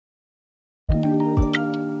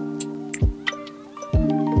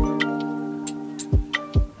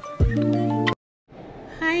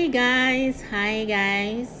Hi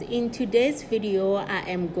guys, in today's video I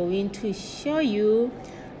am going to show you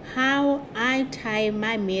how I tie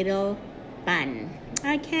my middle bun.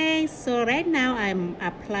 Okay, so right now I'm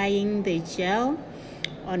applying the gel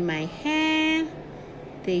on my hair.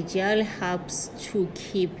 The gel helps to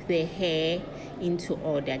keep the hair into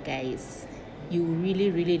order, guys. You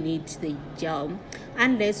really need the gel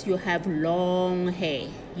unless you have long hair,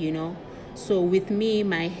 so with me,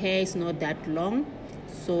 my hair is not that long,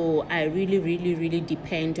 so I really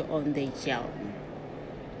depend on the gel.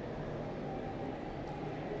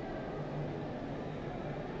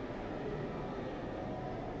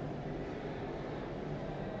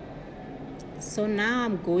 So now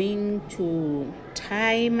I'm going to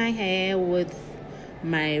tie my hair with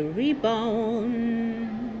my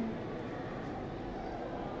ribbon.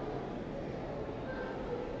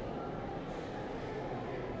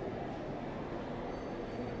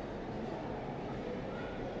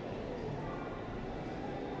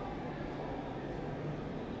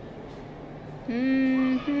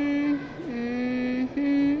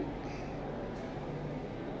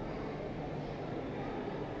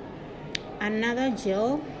 Another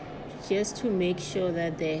gel just to make sure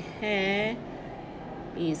that the hair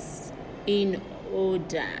is in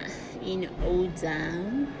order.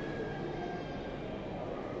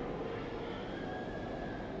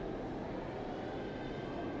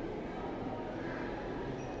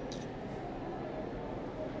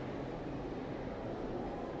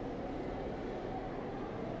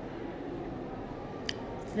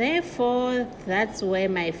 Therefore, that's where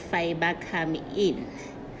my fiber come in.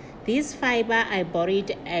 This fiber, I bought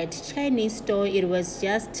it at Chinese store. It was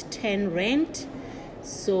just 10 rand.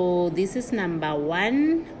 So this is number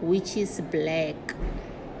 1, which is black.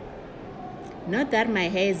 Not that my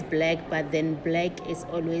hair is black, but then black is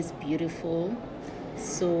always beautiful.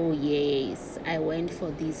 So yes, I went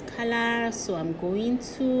for this color. So I'm going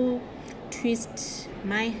to twist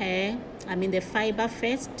my hair, the fiber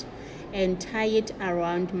first, and tie it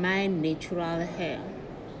around my natural hair.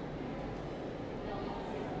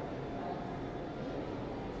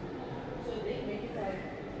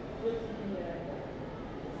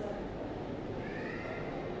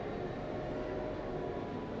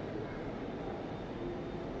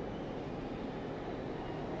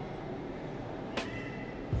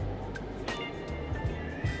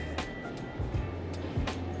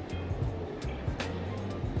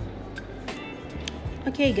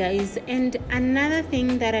 Okay guys, and another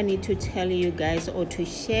thing that I need to tell you guys or to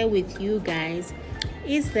share with you guys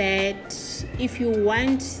is that if you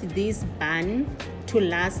want this bun to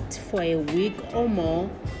last for a week or more,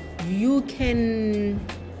 you can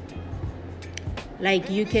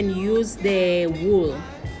use the wool.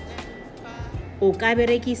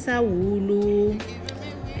 Okaberekisa wool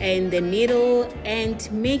and the needle,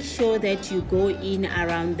 and make sure that you go in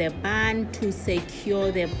around the bun to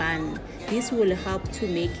secure the bun. This will help to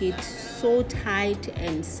make it so tight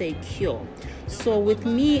and secure. So with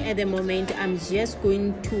me at the moment, I'm just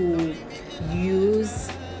going to use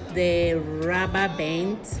the rubber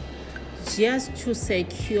band just to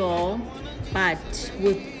secure, but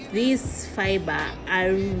with this fiber,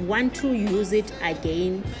 I want to use it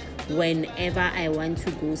again whenever I want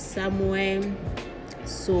to go somewhere.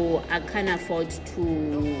 So I can't afford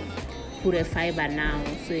to put a fiber now,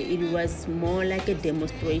 so it was more like a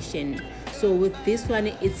demonstration. So with this one,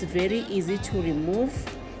 it's very easy to remove.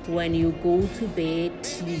 When you go to bed,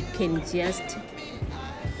 you can just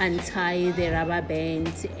untie the rubber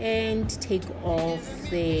band and take off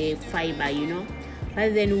the fiber,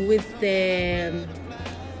 but then with the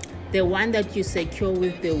one that you secure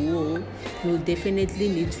with the wool, you'll definitely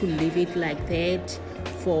need to leave it like that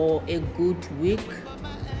for a good week,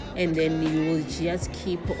 and then you will just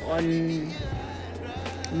keep on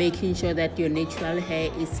making sure that your natural hair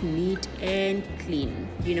is neat and clean,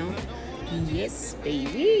 Yes,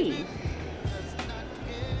 baby.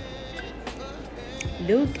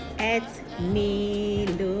 Look at me,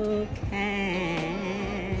 look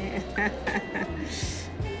at.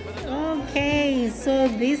 Okay, so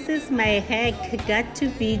this is my hair, got to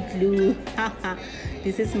be glue.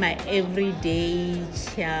 This is my everyday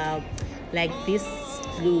job. Like, this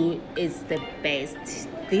glue is the best.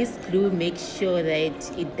 This glue makes sure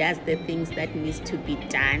that it does the things that needs to be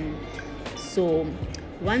done. So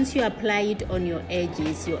once you apply it on your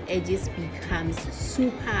edges becomes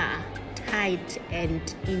super tight and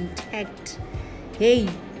intact. Hey,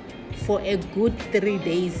 for a good 3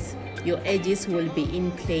 days, your edges will be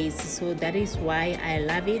in place. So that is why I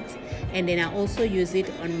love it. And then I also use it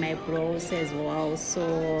on my brows as well.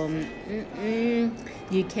 So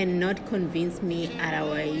you cannot convince me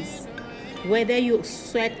otherwise. Whether you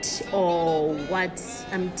sweat or what,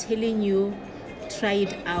 I'm telling you, try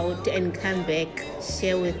it out and come back,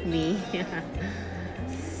 share with me.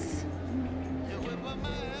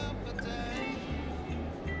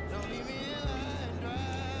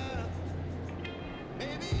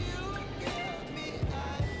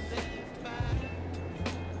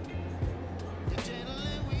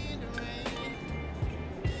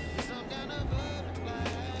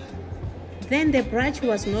 Then the brush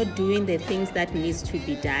was not doing the things that needs to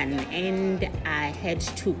be done, and I had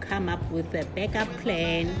to come up with a backup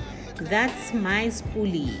plan. That's my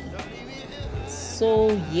spoolie.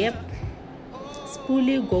 So yep,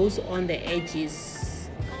 spoolie goes on the edges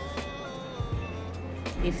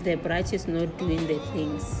if the brush is not doing the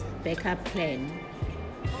things. Backup plan.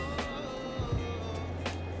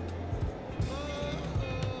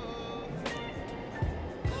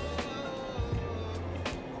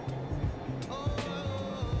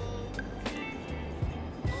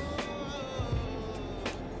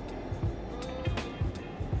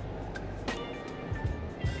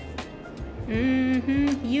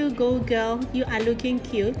 You go, girl. You are looking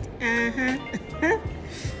cute. Hi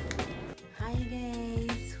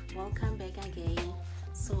guys, welcome back again.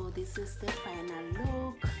 So this is the final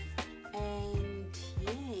look, and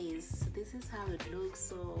yes, this is how it looks.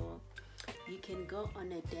 So you can go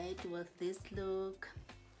on a date with this look.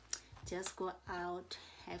 Just go out,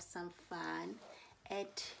 have some fun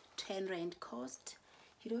at 10 rand cost.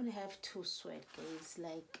 You don't have to sweat, guys.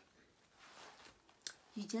 Like,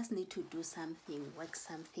 you just need to do something, work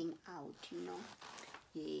something out, you know.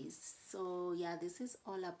 Yes, so yeah, this is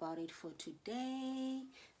all about it for today.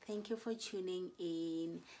 Thank you for tuning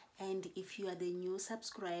in, and if you are the new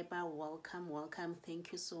subscriber, welcome.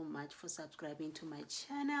 Thank you so much for subscribing to my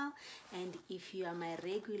channel. And if you are my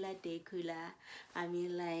regular degular, I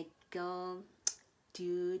mean, like, girl,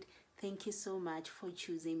 dude, thank you so much for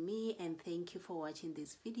choosing me, and thank you for watching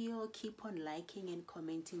this video. Keep on liking and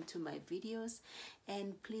commenting to my videos,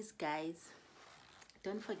 and please guys,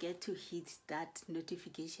 don't forget to hit that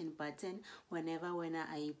notification button whenever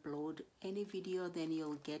I upload any video, then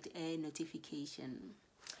you'll get a notification.